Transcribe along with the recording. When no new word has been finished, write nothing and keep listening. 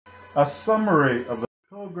A summary of the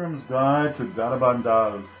Pilgrim's Guide to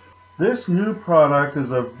Garabandal. This new product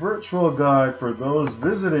is a virtual guide for those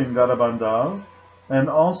visiting Garabandal and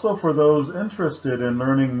also for those interested in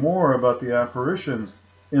learning more about the apparitions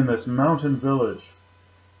in this mountain village.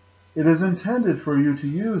 It is intended for you to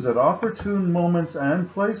use at opportune moments and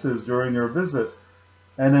places during your visit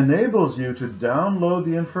and enables you to download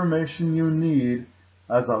the information you need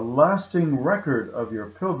as a lasting record of your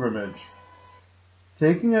pilgrimage.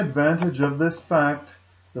 Taking advantage of this fact,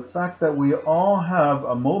 the fact that we all have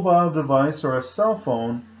a mobile device or a cell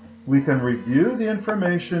phone, we can review the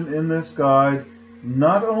information in this guide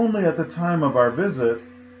not only at the time of our visit,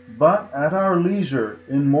 but at our leisure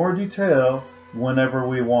in more detail whenever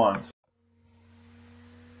we want.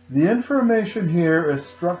 The information here is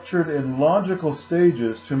structured in logical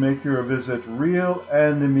stages to make your visit real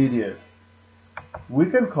and immediate. We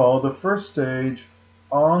can call the first stage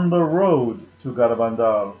On the Road to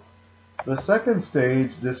Garabandal. The second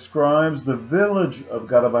stage describes the village of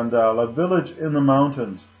Garabandal, a village in the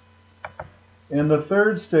mountains. In the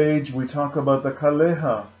third stage, we talk about the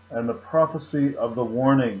Calleja and the prophecy of the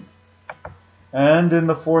warning. And in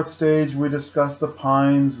the fourth stage, we discuss the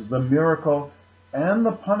pines, the miracle, and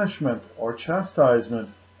the punishment or chastisement,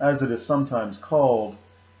 as it is sometimes called.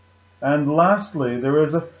 And lastly, there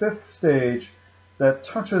is a fifth stage that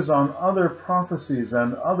touches on other prophecies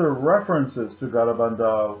and other references to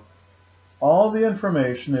Garabandal. All the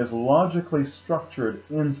information is logically structured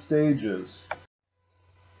in stages.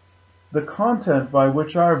 The content by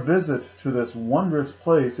which our visit to this wondrous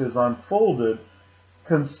place is unfolded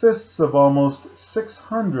consists of almost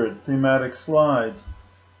 600 thematic slides.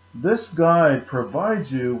 This guide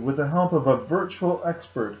provides you with the help of a virtual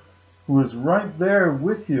expert who is right there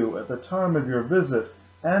with you at the time of your visit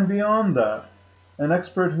and beyond that, an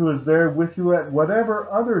expert who is there with you at whatever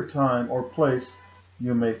other time or place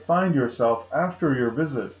you may find yourself after your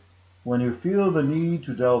visit, when you feel the need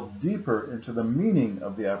to delve deeper into the meaning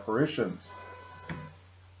of the apparitions.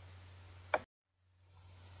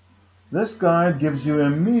 This guide gives you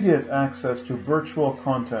immediate access to virtual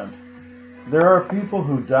content. There are people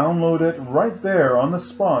who download it right there on the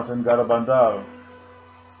spot in Garabandal.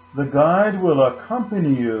 The guide will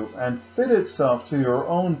accompany you and fit itself to your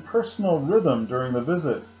own personal rhythm during the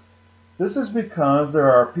visit. This is because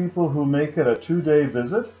there are people who make it a 2-day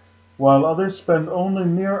visit, while others spend only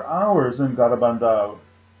mere hours in Garabandal.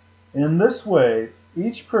 In this way,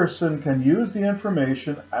 each person can use the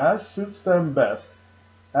information as suits them best,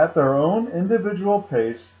 at their own individual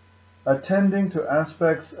pace, attending to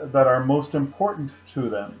aspects that are most important to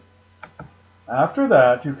them. After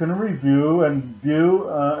that, you can review and view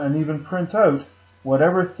and even print out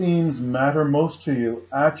whatever themes matter most to you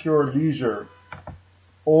at your leisure.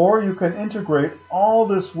 Or you can integrate all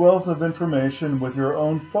this wealth of information with your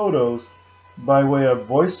own photos by way of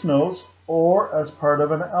voice notes or as part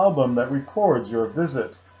of an album that records your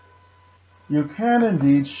visit. You can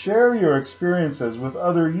indeed share your experiences with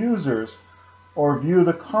other users or view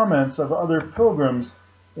the comments of other pilgrims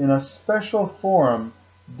in a special forum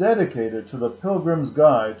dedicated to the Pilgrim's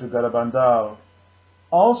Guide to Garabandal.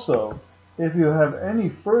 Also, if you have any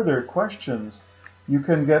further questions, you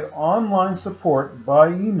can get online support by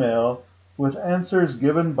email with answers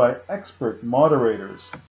given by expert moderators.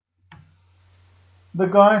 The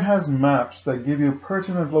guide has maps that give you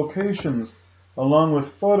pertinent locations along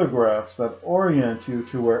with photographs that orient you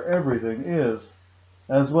to where everything is,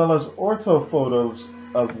 as well as orthophotos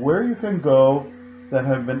of where you can go that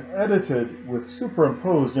have been edited with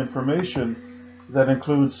superimposed information that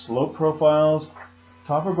includes slope profiles,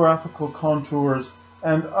 topographical contours,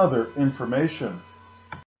 and other information.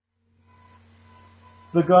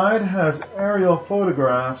 The guide has aerial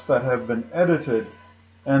photographs that have been edited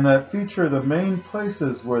and that feature the main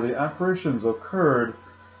places where the apparitions occurred,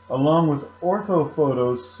 along with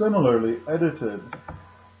orthophotos similarly edited.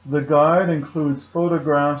 The guide includes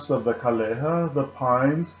photographs of the Calleja, the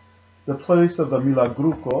pines, the place of the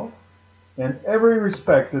Milagruco. In every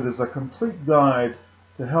respect, it is a complete guide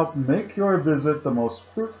to help make your visit the most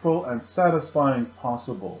fruitful and satisfying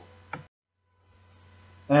possible.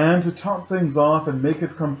 And to top things off and make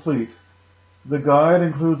it complete, the guide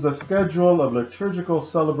includes a schedule of liturgical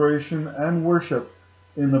celebration and worship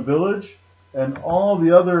in the village and all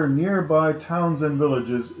the other nearby towns and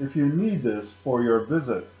villages if you need this for your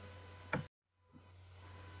visit.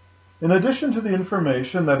 In addition to the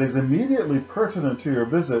information that is immediately pertinent to your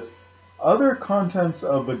visit, other contents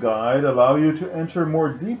of the guide allow you to enter more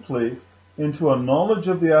deeply into a knowledge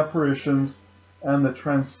of the apparitions and the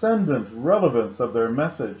transcendent relevance of their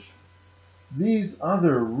message. These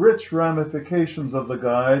other rich ramifications of the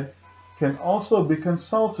guide can also be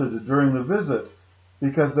consulted during the visit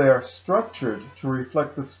because they are structured to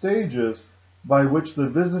reflect the stages by which the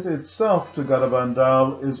visit itself to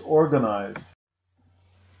Garabandal is organized.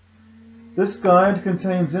 This guide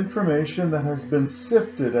contains information that has been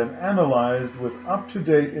sifted and analyzed with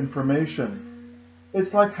up-to-date information.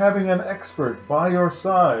 It's like having an expert by your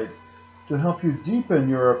side to help you deepen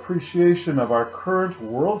your appreciation of our current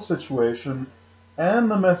world situation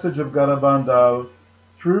and the message of Garabandal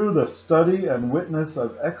through the study and witness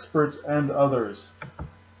of experts and others.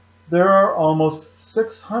 There are almost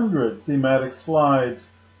 600 thematic slides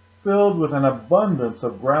filled with an abundance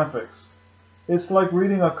of graphics. It's like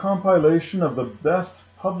reading a compilation of the best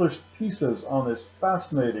published pieces on this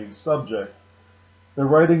fascinating subject. The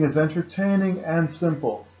writing is entertaining and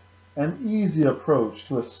simple, an easy approach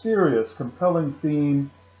to a serious, compelling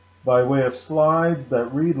theme by way of slides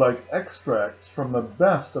that read like extracts from the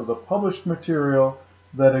best of the published material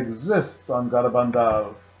that exists on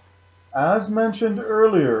Garabandal. As mentioned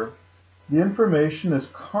earlier, the information is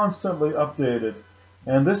constantly updated,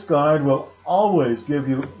 and this guide will always give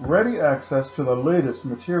you ready access to the latest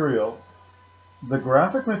material. The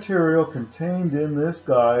graphic material contained in this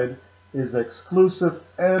guide is exclusive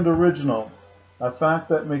and original, a fact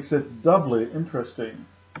that makes it doubly interesting.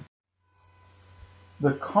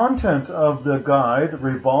 The content of the guide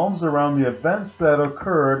revolves around the events that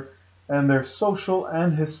occurred and their social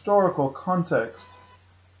and historical context.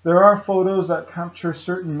 There are photos that capture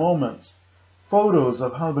certain moments, photos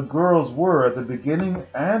of how the girls were at the beginning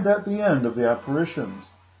and at the end of the apparitions.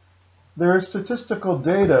 There is statistical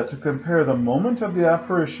data to compare the moment of the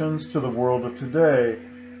apparitions to the world of today,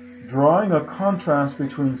 drawing a contrast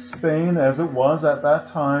between Spain as it was at that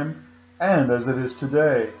time and as it is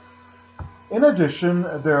today. In addition,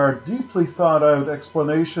 there are deeply thought out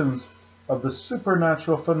explanations of the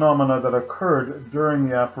supernatural phenomena that occurred during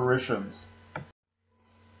the apparitions.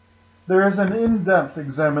 There is an in-depth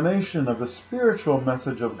examination of the spiritual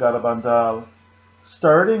message of Garabandal,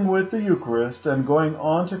 starting with the Eucharist and going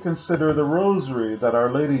on to consider the Rosary that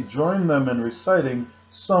Our Lady joined them in reciting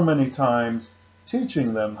so many times,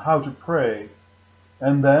 teaching them how to pray.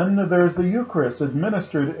 And then there is the Eucharist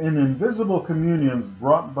administered in invisible communions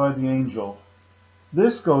brought by the angel.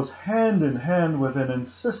 This goes hand in hand with an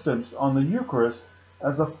insistence on the Eucharist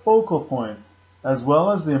as a focal point, as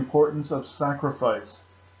well as the importance of sacrifice.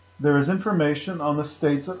 There is information on the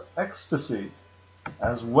states of ecstasy,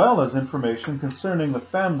 as well as information concerning the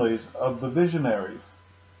families of the visionaries.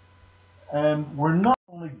 And we're not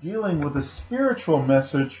only dealing with the spiritual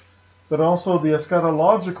message, but also the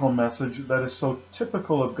eschatological message that is so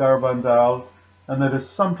typical of Garabandal and that is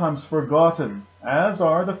sometimes forgotten, as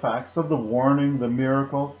are the facts of the warning, the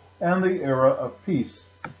miracle, and the era of peace.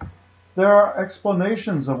 There are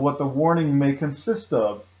explanations of what the warning may consist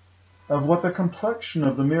of what the complexion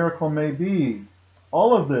of the miracle may be,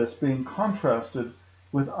 all of this being contrasted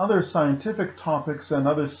with other scientific topics and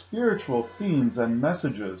other spiritual themes and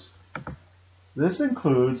messages. This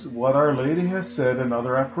includes what Our Lady has said in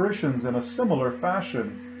other apparitions in a similar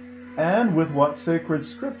fashion, and with what sacred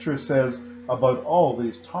scripture says about all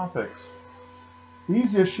these topics.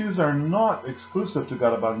 These issues are not exclusive to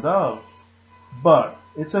Garabandal, but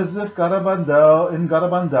it's as if in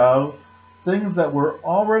Garabandal, things that were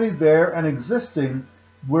already there and existing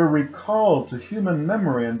were recalled to human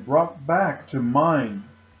memory and brought back to mind,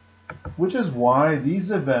 which is why these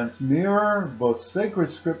events mirror both sacred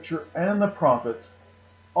scripture and the prophets,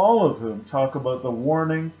 all of whom talk about the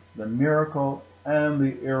warning, the miracle, and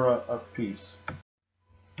the era of peace.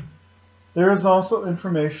 There is also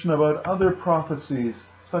information about other prophecies,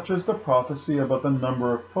 such as the prophecy about the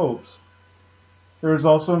number of popes. There is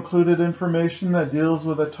also included information that deals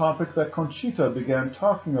with a topic that Conchita began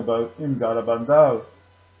talking about in Garabandal,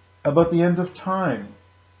 about the end of time.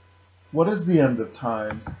 What is the end of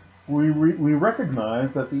time? We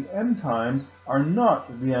recognize that the end times are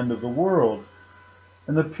not the end of the world,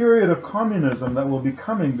 and the period of communism that will be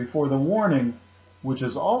coming before the warning, which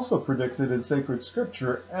is also predicted in sacred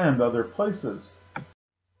scripture and other places.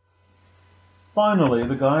 Finally,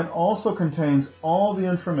 the guide also contains all the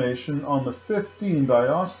information on the 15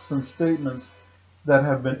 diocesan statements that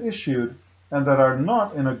have been issued and that are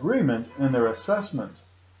not in agreement in their assessment.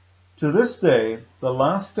 To this day, the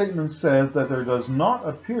last statement says that there does not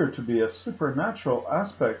appear to be a supernatural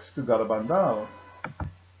aspect to Garabandal,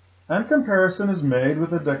 and comparison is made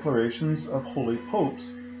with the declarations of holy popes,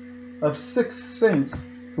 of 6 saints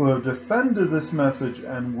who have defended this message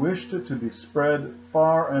and wished it to be spread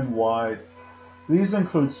far and wide. These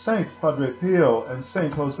include Saint Padre Pio and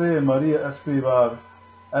Saint Jose Maria Escrivá,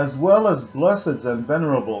 as well as blesseds and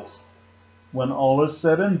venerables. When all is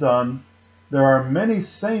said and done, There are many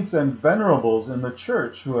saints and venerables in the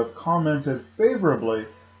church who have commented favorably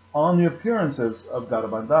on the appearances of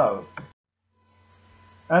Garabandal.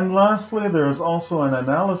 And lastly, there is also an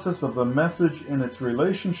analysis of the message in its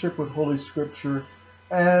relationship with Holy Scripture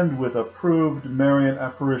and with approved Marian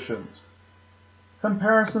apparitions.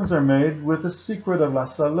 Comparisons are made with the Secret of La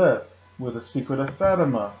Salette, with the Secret of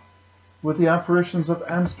Fatima, with the apparitions of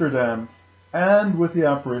Amsterdam, and with the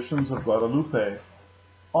apparitions of Guadalupe.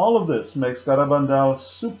 All of this makes Garabandal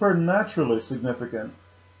supernaturally significant,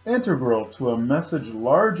 integral to a message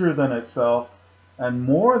larger than itself, and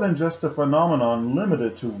more than just a phenomenon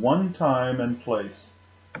limited to one time and place.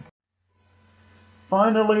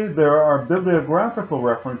 Finally, there are bibliographical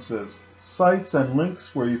references, sites and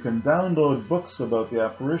links where you can download books about the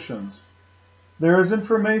apparitions. There is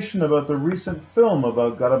information about the recent film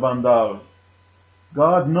about Garabandal.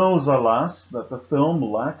 God knows, alas, that the film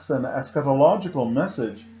lacks an eschatological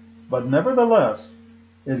message, but nevertheless,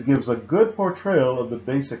 it gives a good portrayal of the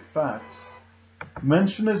basic facts.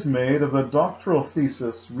 Mention is made of the doctoral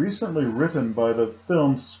thesis recently written by the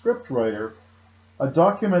film's scriptwriter, a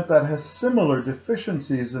document that has similar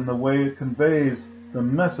deficiencies in the way it conveys the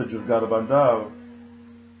message of Garabandal.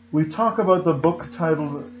 We talk about the book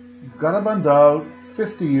titled Garabandal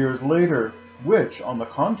 50 Years Later, which, on the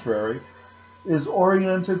contrary, is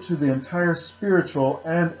oriented to the entire spiritual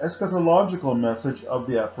and eschatological message of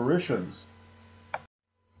the apparitions.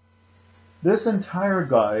 This entire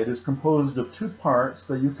guide is composed of two parts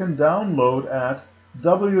that you can download at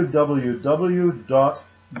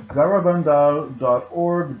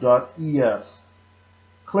www.garabandal.org.es.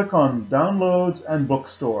 Click on Downloads and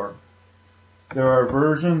Bookstore. There are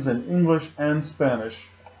versions in English and Spanish.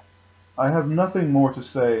 I have nothing more to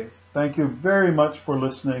say. Thank you very much for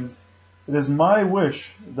listening. It is my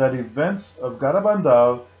wish that events of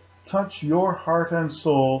Garabandal touch your heart and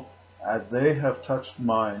soul as they have touched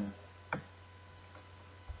mine.